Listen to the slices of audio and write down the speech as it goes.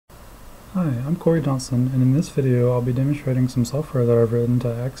Hi, I'm Corey Johnson, and in this video I'll be demonstrating some software that I've written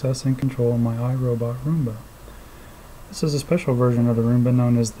to access and control my iRobot Roomba. This is a special version of the Roomba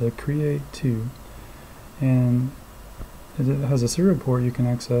known as the Create 2, and it has a serial port you can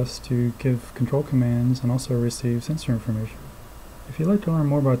access to give control commands and also receive sensor information. If you'd like to learn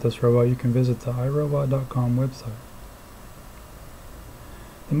more about this robot, you can visit the iRobot.com website.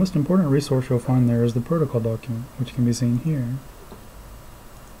 The most important resource you'll find there is the protocol document, which can be seen here.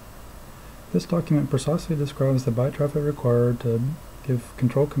 This document precisely describes the byte traffic required to give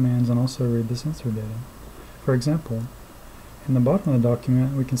control commands and also read the sensor data. For example, in the bottom of the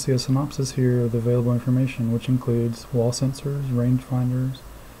document we can see a synopsis here of the available information, which includes wall sensors, rangefinders,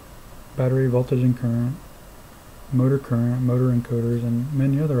 battery voltage and current, motor encoders, and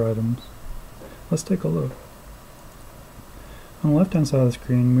many other items. Let's take a look. On the left hand side of the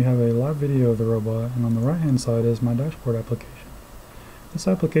screen we have a live video of the robot, and on the right hand side is my dashboard application. This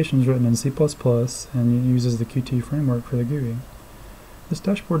application is written in C++ and it uses the Qt framework for the GUI. This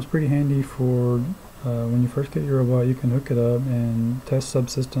dashboard is pretty handy for when you first get your robot. You can hook it up and test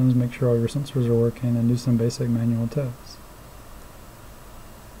subsystems, make sure all your sensors are working, and do some basic manual tests.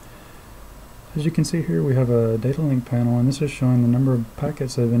 As you can see here, we have a data link panel, and this is showing the number of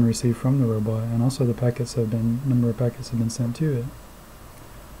packets that have been received from the robot, and also the number of packets have been sent to it.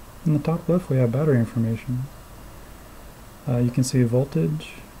 In the top left we have battery information. You can see voltage,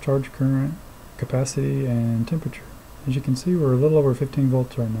 charge current, capacity, and temperature. As you can see, we're a little over 15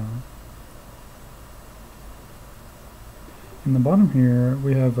 volts right now. In the bottom here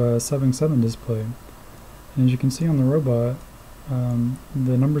we have a 7.7 display, and as you can see on the robot,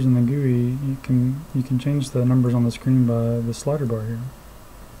 the numbers in the GUI, you can change the numbers on the screen by the slider bar here.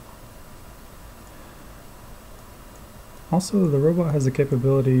 Also, the robot has the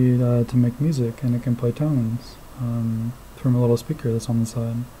capability to make music, and it can play tones from a little speaker that's on the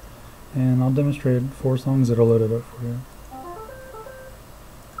side. And I'll demonstrate 4 songs that are loaded up for you.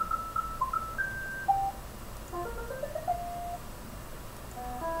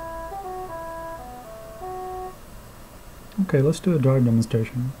 Okay, let's do a drive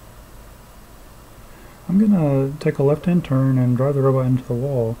demonstration. I'm going to take a left-hand turn and drive the robot into the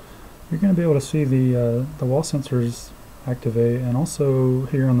wall. You're going to be able to see the wall sensors activate, and also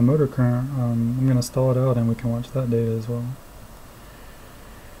here on the motor current, I'm going to stall it out and we can watch that data as well.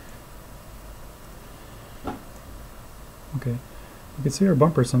 Okay, you can see our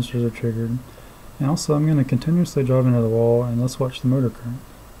bumper sensors are triggered, and also I'm going to continuously drive into the wall, and let's watch the motor current.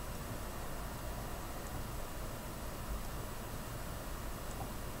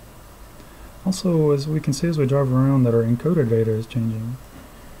 Also, as we can see as we drive around, that our encoder data is changing.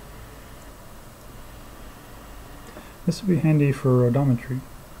 This would be handy for odometry.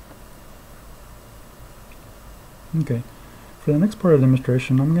 Okay, for the next part of the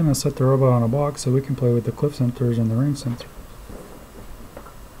demonstration, I'm going to set the robot on a box so we can play with the cliff sensors and the range sensor.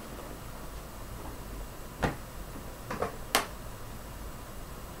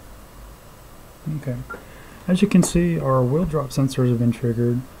 Okay, as you can see, our wheel drop sensors have been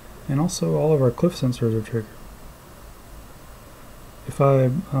triggered, and also all of our cliff sensors are triggered. If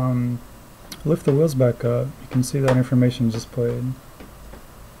I lift the wheels back up, you can see that information displayed.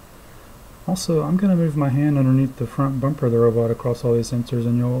 Also, I'm going to move my hand underneath the front bumper of the robot across all these sensors,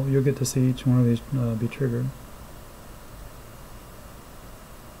 and you'll get to see each one of these be triggered.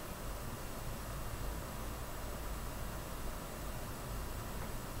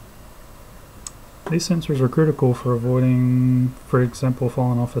 These sensors are critical for avoiding, for example,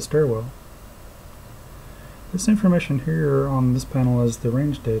 falling off a stairwell. This information here on this panel is the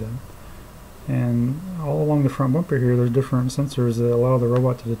range data. And all along the front bumper here, there's different sensors that allow the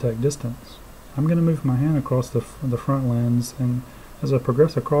robot to detect distance. I'm going to move my hand across the front lens, and as I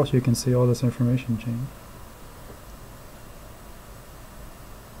progress across, you can see all this information change.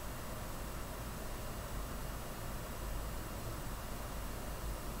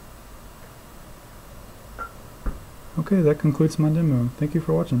 Okay, that concludes my demo. Thank you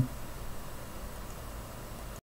for watching.